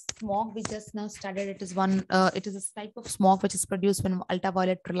 Photochemical smog, we just now studied. It is it is a type of smog which is produced when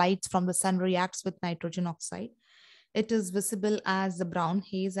ultraviolet lights from the sun reacts with nitrogen oxide. It is visible as a brown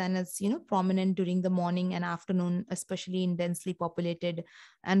haze and is prominent during the morning and afternoon, especially in densely populated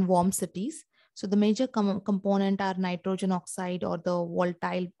and warm cities. So the major component are nitrogen oxide or the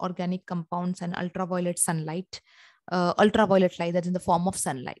volatile organic compounds and ultraviolet light that's in the form of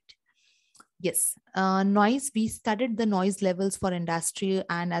sunlight. Yes, noise. We studied the noise levels for industry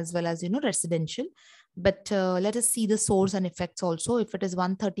and as well as residential. But let us see the source and effects also. If it is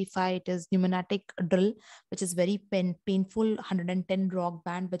 135, it is pneumatic drill, which is very painful. 110 rock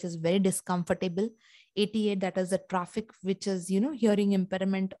band, which is very discomfortable. 88, that is the traffic, which is hearing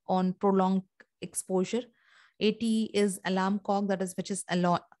impairment on prolonged exposure. 80 is alarm clock, that is which is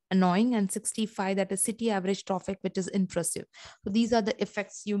annoying, and 65, that is city average traffic, which is intrusive. So these are the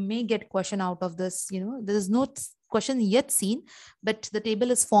effects. You may get question out of this. There is no question yet seen, but the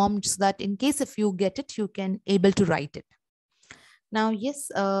table is formed so that in case if you get it, you can able to write it. Now, yes,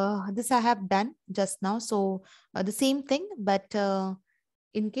 this I have done just now. So the same thing, but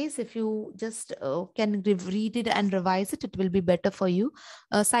in case if you just can read it and revise it, it will be better for you.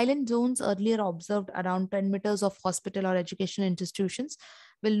 Silent zones earlier observed around 10 meters of hospital or education institutions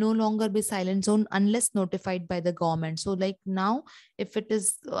will no longer be silent zone unless notified by the government. So like now, if it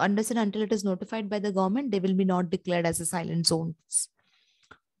is unless and until it is notified by the government, they will be not declared as a silent zones.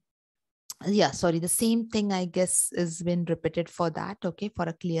 Yeah, sorry, the same thing I guess is been repeated for that. Okay, for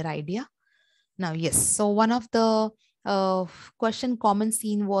a clear idea. Now, yes, so one of the question common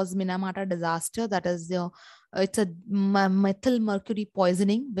seen was Minamata disaster. That is, it's a methyl mercury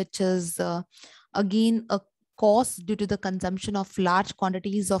poisoning, which is again a cause due to the consumption of large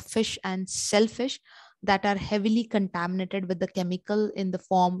quantities of fish and shellfish that are heavily contaminated with the chemical in the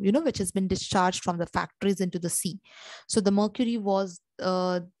form, which has been discharged from the factories into the sea. So the mercury was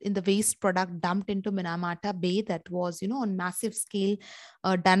in the waste product dumped into Minamata Bay, that was, on massive scale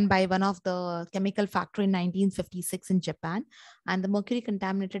done by one of the chemical factory in 1956 in Japan. And the mercury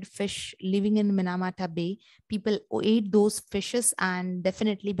contaminated fish living in Minamata Bay, people ate those fishes and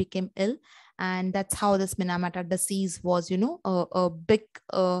definitely became ill. And that's how this Minamata disease was, a big,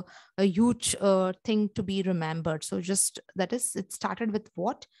 a huge thing to be remembered. So just that is, it started with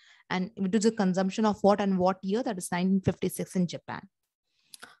what? And it was a consumption of what and what year? That is 1956 in Japan.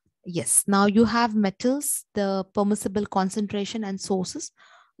 Yes, now you have metals, the permissible concentration and sources.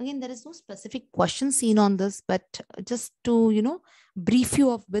 Again, there is no specific question seen on this, but just to, brief you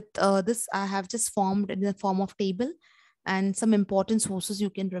of with this, I have just formed in the form of table and some important sources you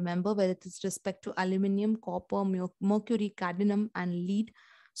can remember, whether it is respect to aluminum, copper, mercury, cadmium, and lead.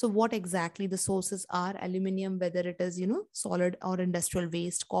 So what exactly the sources are? Aluminum, whether it is, solid or industrial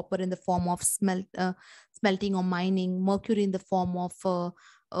waste, copper in the form of smelting or mining, mercury in the form of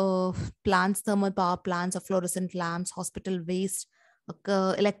plants, thermal power plants or fluorescent lamps, hospital waste,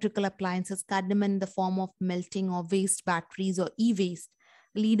 electrical appliances, cadmium in the form of melting or waste batteries or e-waste,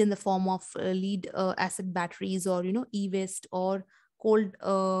 lead in the form of lead acid batteries or e-waste or cold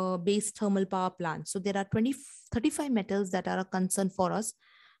based thermal power plants. So there are 35 metals that are a concern for us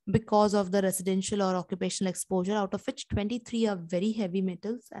because of the residential or occupational exposure, out of which 23 are very heavy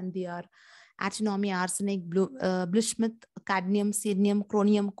metals, and they are antimony, arsenic, bismuth, cadmium, selenium,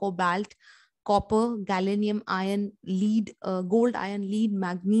 chromium, cobalt, copper, gallium, iron, lead, gold, iron, lead,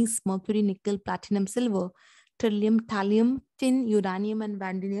 manganese, mercury, nickel, platinum, silver, trillium, thallium, tin, uranium, and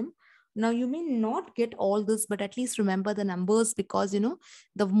vanadium. Now, you may not get all this, but at least remember the numbers, because,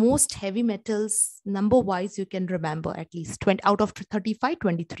 the most heavy metals number wise, you can remember at least 20 out of 35,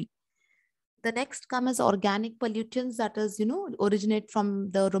 23. The next come as organic pollutants, that is, originate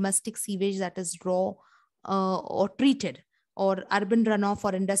from the domestic sewage that is raw or treated, or urban runoff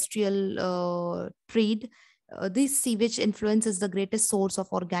or industrial trade. This sewage influences the greatest source of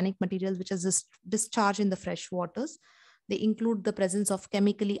organic material, which is discharged in the fresh waters. They include the presence of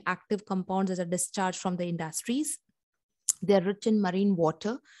chemically active compounds as a discharge from the industries. They are rich in marine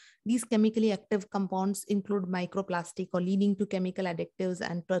water. These chemically active compounds include microplastic or leading to chemical additives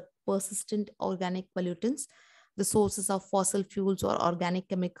and persistent organic pollutants. The sources of fossil fuels or organic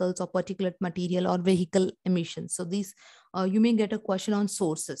chemicals or particulate material or vehicle emissions. So these, you may get a question on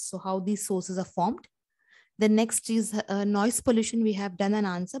sources. So how these sources are formed. The next is noise pollution. We have done an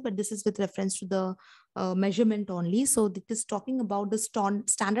answer, but this is with reference to the measurement only. So it is talking about the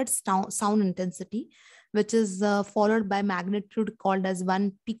standard sound intensity, which is followed by magnitude called as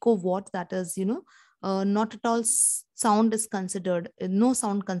 1 picowatt. That is, not at all sound is considered, no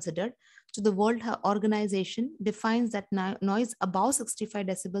sound considered. So the World Organization defines that noise above 65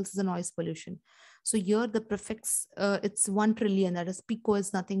 decibels is a noise pollution. So here the prefix, it's 1 trillion, that is pico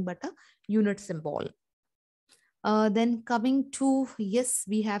is nothing but a unit symbol. Then coming to, yes,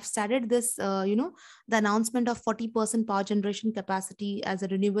 we have started this, the announcement of 40% power generation capacity as a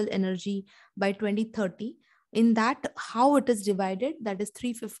renewable energy by 2030. In that, how it is divided, that is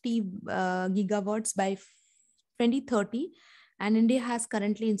 350 gigawatts by 2030. And India has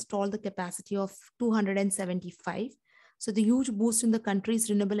currently installed the capacity of 275. So the huge boost in the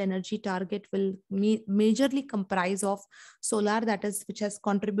country's renewable energy target will majorly comprise of solar, that is, which has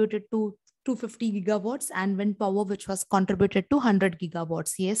contributed to 250 gigawatts, and wind power, which was contributed to 100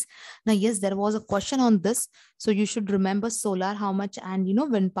 gigawatts. Yes. Now, yes, there was a question on this. So you should remember solar how much, and,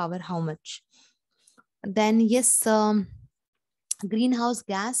 wind power how much. Then, yes, greenhouse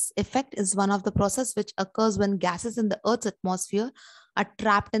gas effect is one of the process which occurs when gases in the Earth's atmosphere are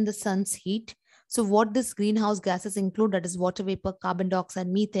trapped in the sun's heat. So what this greenhouse gases include, that is water vapor, carbon dioxide,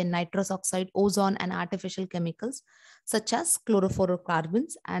 methane, nitrous oxide, ozone, and artificial chemicals such as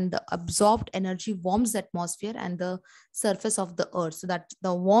chlorofluorocarbons. And the absorbed energy warms the atmosphere and the surface of the Earth. So that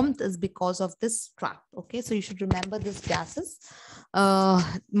the warmth is because of this trap. Okay, so you should remember these gases.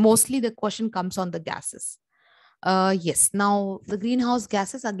 Mostly the question comes on the gases. Yes, now the greenhouse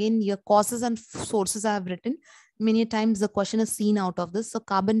gases, again, your causes and sources I have written. Many times the question is seen out of this. So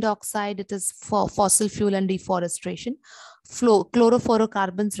carbon dioxide, it is for fossil fuel and deforestation.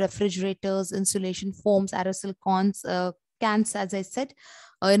 Chlorofluorocarbons, refrigerators, insulation foams, aerosol cans, as I said,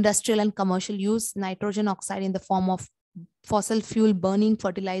 industrial and commercial use. Nitrogen oxide in the form of fossil fuel burning,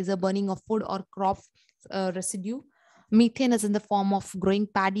 fertilizer, burning of food or crop residue. Methane is in the form of growing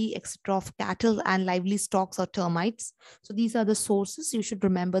paddy, etc., of cattle and lively stocks or termites. So these are the sources. You should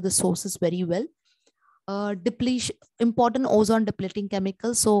remember the sources very well. Depletion, important ozone depleting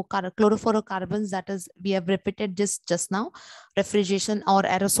chemicals. So chlorofluorocarbons, that is, we have repeated just now. Refrigeration or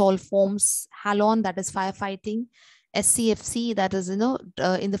aerosol foams. Halon, that is firefighting. SCFC, that is, in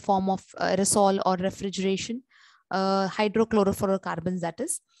the form of aerosol or refrigeration. Hydrochlorofluorocarbons, that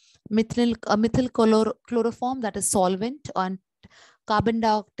is. Methyl chloroform, that is solvent. And carbon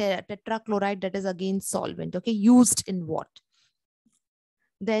tetrachloride, that is again solvent. Okay, used in what?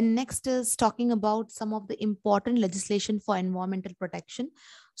 Then next is talking about some of the important legislation for environmental protection.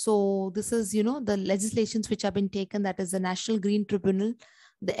 So this is, the legislations which have been taken, that is the National Green Tribunal,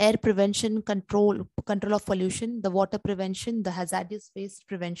 the air prevention, control of pollution, the water prevention, the hazardous waste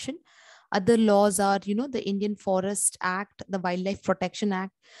prevention. Other laws are, the Indian Forest Act, the Wildlife Protection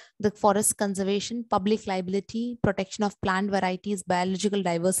Act, the Forest Conservation, Public Liability, Protection of Plant Varieties, Biological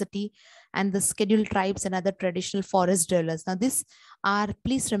Diversity, and the Scheduled Tribes and other traditional forest dwellers. Now, these are,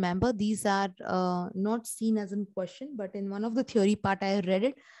 please remember, these are not seen as in question, but in one of the theory part, I read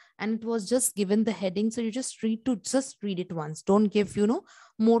it, and it was just given the heading. So you just read it once. Don't give,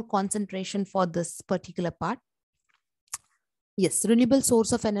 more concentration for this particular part. Yes, renewable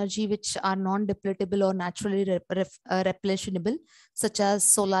source of energy which are non-depletable or naturally replenishable, such as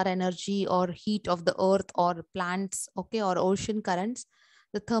solar energy or heat of the earth or plants, okay, or ocean currents.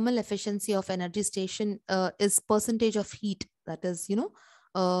 The thermal efficiency of energy station is percentage of heat that is,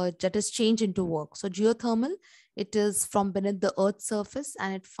 that is changed into work. So geothermal, it is from beneath the earth's surface,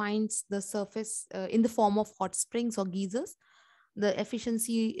 and it finds the surface in the form of hot springs or geysers. The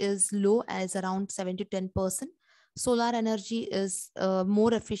efficiency is low, as around 7 to 10%. Solar energy is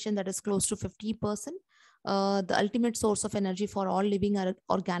more efficient, that is close to 50%. The ultimate source of energy for all living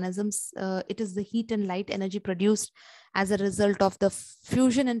organisms. It is the heat and light energy produced as a result of the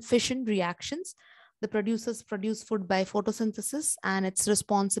fusion and fission reactions. The producers produce food by photosynthesis, and it's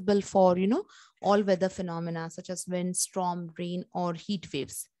responsible for, all weather phenomena such as wind, storm, rain, or heat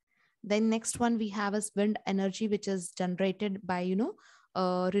waves. Then next one we have is wind energy, which is generated by,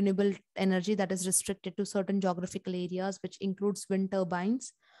 renewable energy that is restricted to certain geographical areas, which includes wind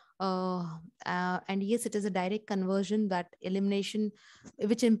turbines. And yes, it is a direct conversion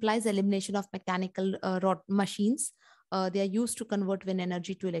which implies elimination of mechanical machines. They are used to convert wind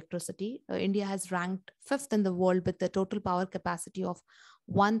energy to electricity. India has ranked 5th in the world with the total power capacity of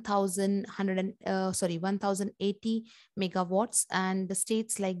 1,080 megawatts, and the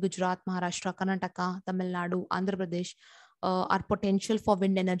states like Gujarat, Maharashtra, Karnataka, Tamil Nadu, Andhra Pradesh are potential for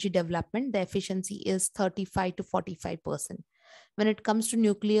wind energy development. The efficiency is 35 to 45%. When it comes to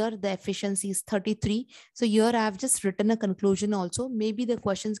nuclear, the efficiency is 33. So here I have just written a conclusion also. Maybe the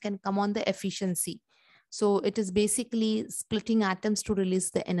questions can come on the efficiency. So it is basically splitting atoms to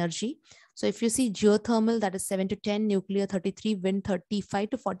release the energy. So if you see geothermal, that is 7 to 10, nuclear 33, wind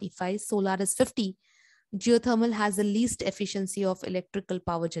 35 to 45, solar is 50. Geothermal has the least efficiency of electrical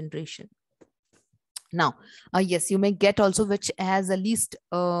power generation. Now, yes, you may get also which has the least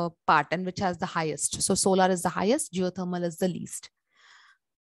part and which has the highest. So solar is the highest, geothermal is the least.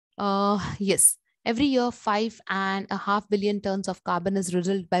 Yes, every year 5.5 billion tons of carbon is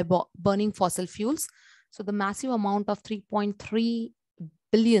released by burning fossil fuels. So the massive amount of 3.3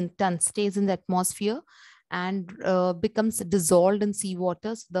 billion tons stays in the atmosphere and becomes dissolved in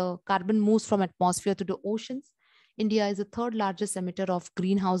seawater. So the carbon moves from atmosphere to the oceans. India is the third largest emitter of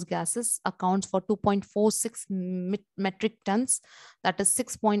greenhouse gases, accounts for 2.46 metric tons, that is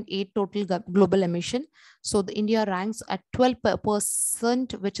 6.8 total global emission. So the India ranks at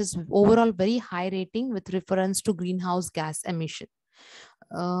 12%, which is overall very high rating with reference to greenhouse gas emission.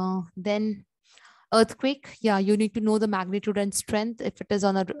 Then earthquake, yeah, you need to know the magnitude and strength. If it is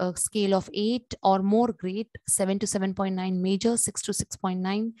on a scale of 8 or more, great. 7 to 7.9 major, 6 to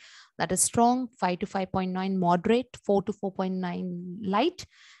 6.9 that is strong, 5 to 5.9 moderate, 4 to 4.9 light,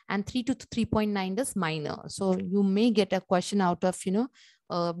 and 3 to 3.9 is minor. So you may get a question out of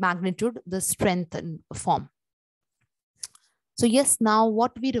magnitude, the strength and form. So yes, now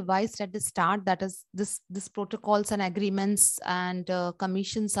what we revised at the start, that is this protocols and agreements and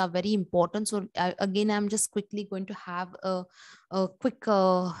commissions are very important. So again, I'm just quickly going to have a quick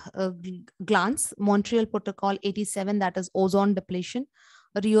glance. Montreal Protocol 87, that is ozone depletion.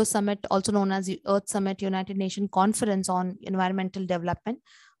 Rio Summit, also known as Earth Summit, United Nations Conference on Environmental Development.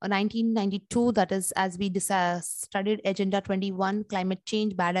 1992, that is, as we studied Agenda 21, Climate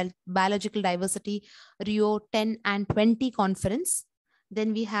Change, Biological Diversity, Rio 10 and 20 Conference.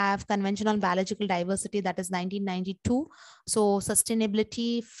 Then we have Convention on Biological Diversity, that is 1992. So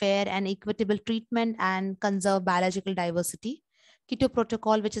sustainability, fair and equitable treatment, and conserve biological diversity. Kyoto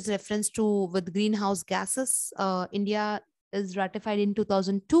Protocol, which is reference to with greenhouse gases. India is ratified in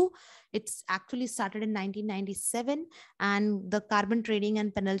 2002. It's actually started in 1997, and the carbon trading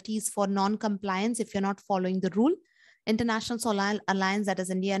and penalties for non-compliance if you're not following the rule. International Solar Alliance, that is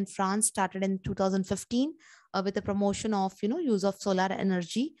India and France, started in 2015 with the promotion of use of solar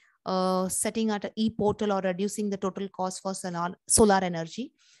energy, setting out an e-portal or reducing the total cost for solar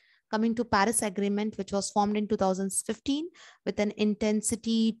energy. Coming to Paris Agreement, which was formed in 2015 with an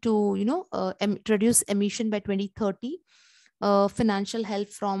intensity to reduce emission by 2030. Financial help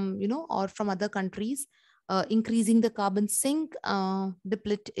from or from other countries, increasing the carbon sink,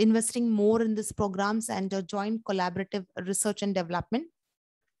 investing more in these programs, and joint collaborative research and development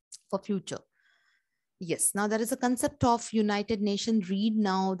for future. Yes, now there is a concept of United Nations READ.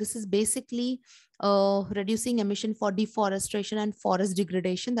 Now this is basically reducing emission for deforestation and forest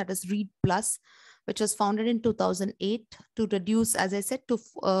degradation, that is READ Plus, which was founded in 2008 to reduce, as I said, to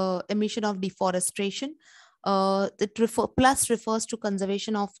emission of deforestation. Plus refers to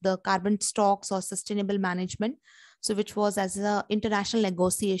conservation of the carbon stocks or sustainable management. So which was as an international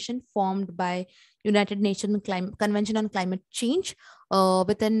negotiation formed by United Nations Convention on Climate Change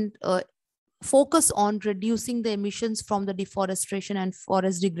with an focus on reducing the emissions from the deforestation and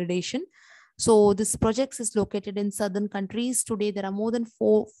forest degradation. So this project is located in southern countries. Today, there are more than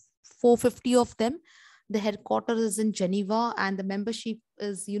 450 of them. The headquarters is in Geneva, and the membership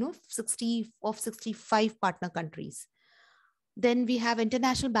is 60 of 65 partner countries. Then we have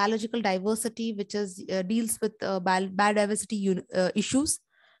international biological diversity, which is deals with biodiversity issues,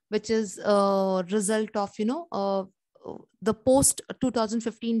 which is a result of the post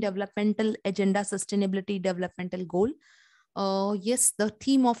 2015 developmental agenda sustainability developmental goal. Yes, the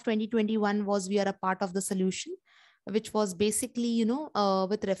theme of 2021 was we are a part of the solution, which was basically,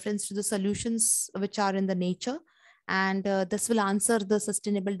 with reference to the solutions which are in the nature. And this will answer the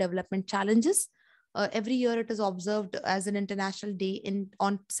sustainable development challenges. Every year it is observed as an international day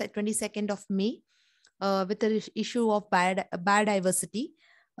on 22nd of May, with the issue of biodiversity.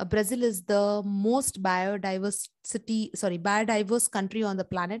 Brazil is the most biodiverse country on the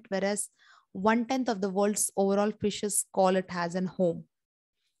planet, whereas 1/10 of the world's overall fishes call it as an home.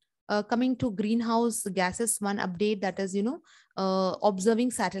 Coming to greenhouse gases, one update that is,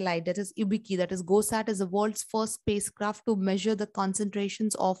 observing satellite, that is UBIKI, that is GOSAT, is the world's first spacecraft to measure the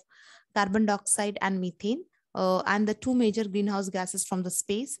concentrations of carbon dioxide and methane, and the two major greenhouse gases from the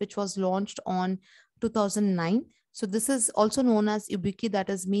space, which was launched on 2009. So this is also known as UBIKI, that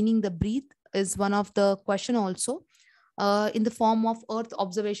is meaning the breathe is one of the question also, in the form of Earth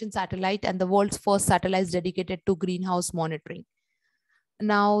observation satellite and the world's first satellites dedicated to greenhouse monitoring.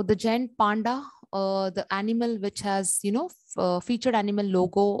 Now, the giant panda, the animal which has, featured animal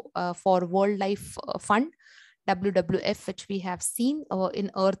logo for World Life Fund, WWF, which we have seen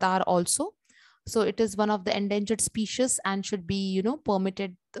in Earth are also. So it is one of the endangered species and should be,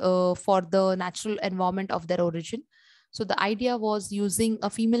 permitted for the natural environment of their origin. So the idea was using a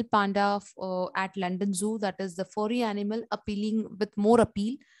female panda at London Zoo, that is the furry animal appealing with more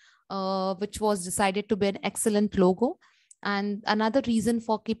appeal, which was decided to be an excellent logo. And another reason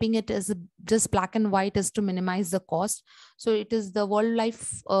for keeping it as just black and white is to minimize the cost. So it is the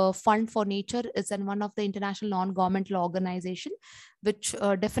Wildlife Fund for Nature is one of the international non-governmental organization, which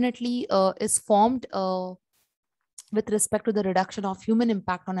definitely is formed with respect to the reduction of human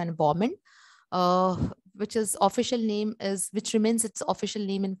impact on environment, which remains its official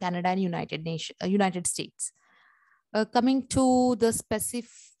name in Canada and United States. Coming to the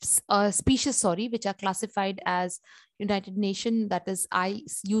species, which are classified as United Nations, that is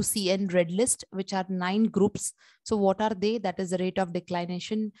IUCN Red List, which are 9 groups. So what are they? That is the rate of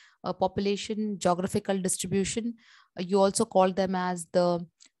declination, population, geographical distribution. You also call them as the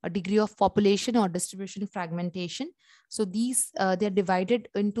degree of population or distribution fragmentation. So these, they are divided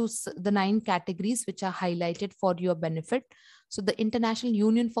into the 9 categories, which are highlighted for your benefit. So the International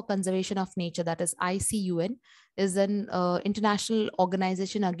Union for Conservation of Nature, that is ICUN, is an international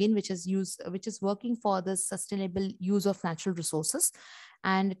organization again, which is working for the sustainable use of natural resources.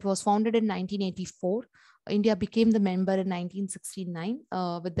 And it was founded in 1984. India became the member in 1969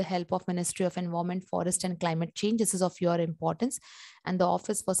 with the help of Ministry of Environment, Forest and Climate Change. This is of your importance. And the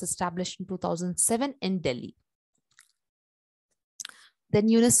office was established in 2007 in Delhi. Then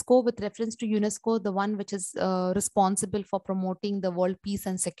UNESCO, with reference to UNESCO, the one which is responsible for promoting the world peace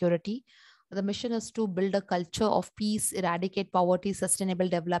and security. The mission is to build a culture of peace, eradicate poverty, sustainable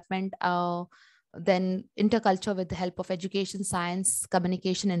development, then interculture with the help of education, science,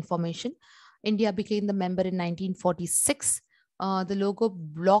 communication, information. India became the member in 1946. The logo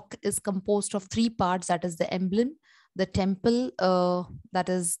block is composed of 3 parts, that is the emblem, the temple,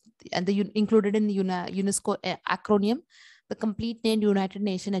 included in the UNESCO acronym. The complete name United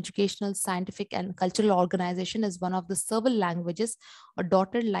Nations Educational, Scientific and Cultural Organization is one of the several languages. A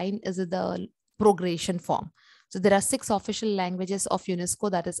dotted line is the progression form. So there are 6 official languages of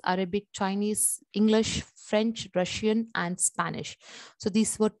UNESCO, that is Arabic, Chinese, English, French, Russian, and Spanish. So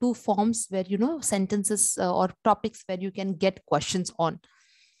these were 2 forms where, sentences or topics where you can get questions on.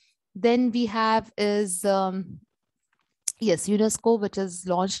 Then we have is, UNESCO, which is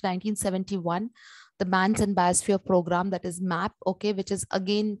launched 1971. The Lands and Biosphere Program, that is MAP, okay, which is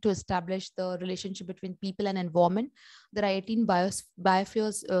again to establish the relationship between people and environment. There are 18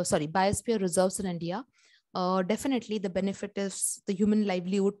 biosphere reserves in India. Definitely the benefit is the human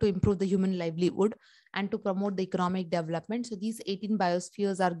livelihood, to improve the human livelihood and to promote the economic development. So these 18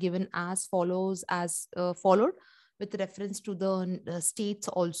 biospheres are given as follows, followed with reference to the states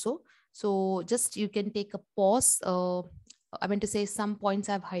also. So just you can take a pause. I meant to say some points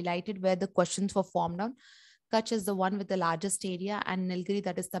I've highlighted where the questions were formed on. Kutch is the one with the largest area, and Nilgiri,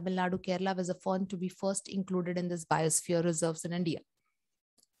 that is Tamil Nadu, Kerala, was the first to be first included in this biosphere reserves in India.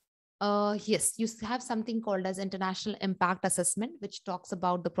 Yes, you have something called as International Impact Assessment, which talks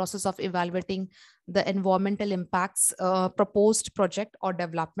about the process of evaluating the environmental impacts, proposed project or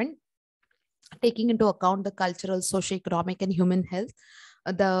development, taking into account the cultural, socio-economic, and human health.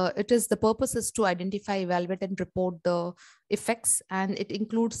 The purpose is to identify, evaluate, and report the effects, and it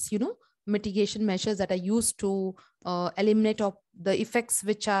includes, mitigation measures that are used to eliminate the effects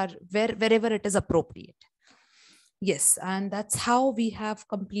which are wherever it is appropriate. Yes, and that's how we have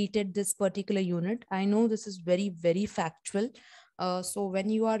completed this particular unit. I know this is very, very factual. So when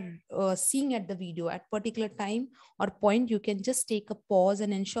you are seeing at the video at particular time or point, you can just take a pause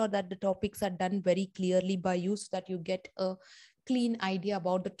and ensure that the topics are done very clearly by you, so that you get a clean idea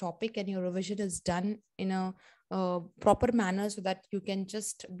about the topic and your revision is done in a proper manner, so that you can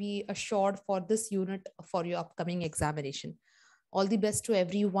just be assured for this unit for your upcoming examination. All the best to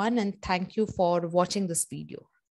everyone, and thank you for watching this video.